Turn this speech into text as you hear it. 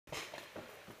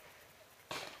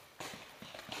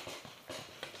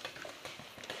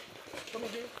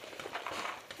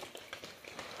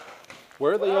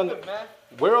Where are they on the?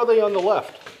 Where are they on the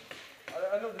left?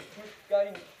 I know the two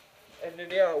guys, and then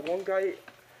there one guy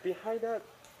behind that.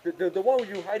 The one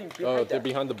you hiding behind. Oh, they're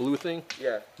behind the blue thing.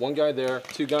 Yeah. One guy there.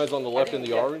 Two guys on the left in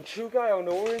the orange. Two guys on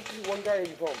the orange. One guy in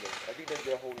front of me. I think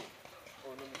they're holding. Oh,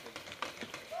 let me see.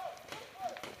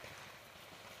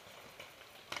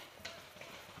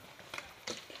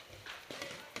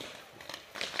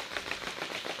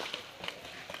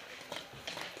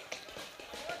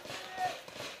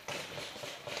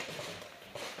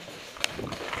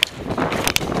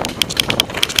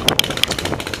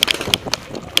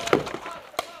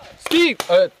 Steve,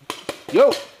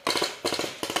 yo.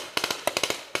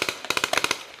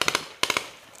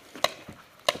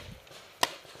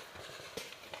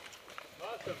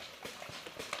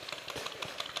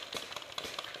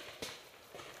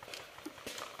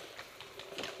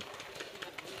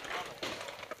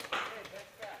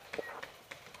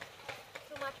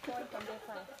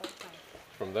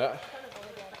 From that?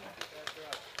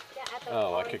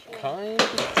 Oh, I could kind of.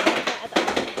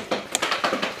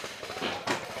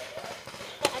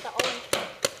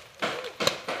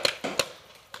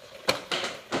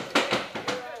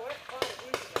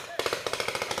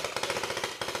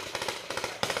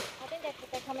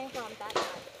 Coming from that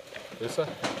side. This side?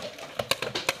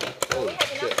 Oh, we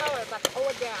have enough power, but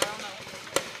over there, I don't know.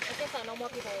 I guess I know more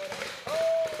people over there. Oh,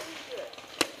 shit.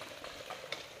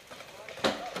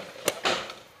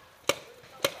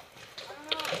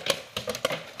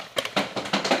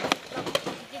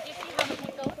 Did you see how many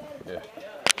people? Yeah.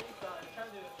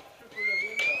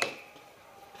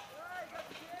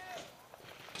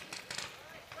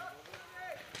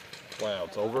 Wow,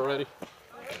 it's over already?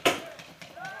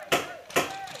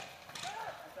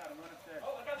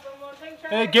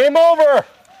 Hey, game over!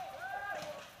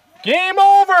 Game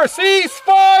over! Cease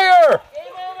fire!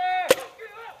 Game over!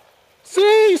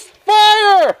 Cease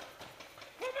fire!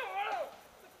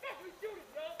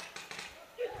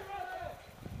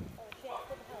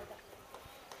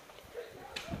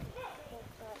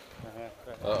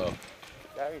 Uh-oh.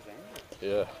 Gary's angry.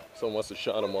 Yeah, someone must have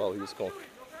shot him while he was going.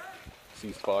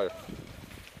 Cease fire.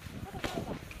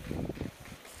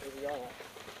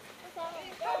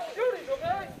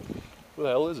 Who the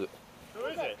hell is it? Who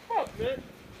is it? Fuck, man.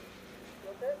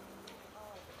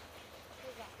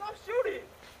 Stop shooting!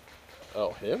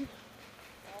 Oh, him?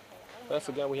 That's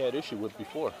the guy we had issue with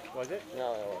before. Was it?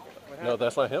 No, it wasn't. No,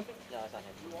 that's not him? No, it's not him.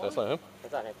 That's not him?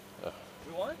 That's not him. Oh.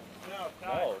 We won? No,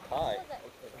 tie. No, tie.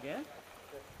 Again?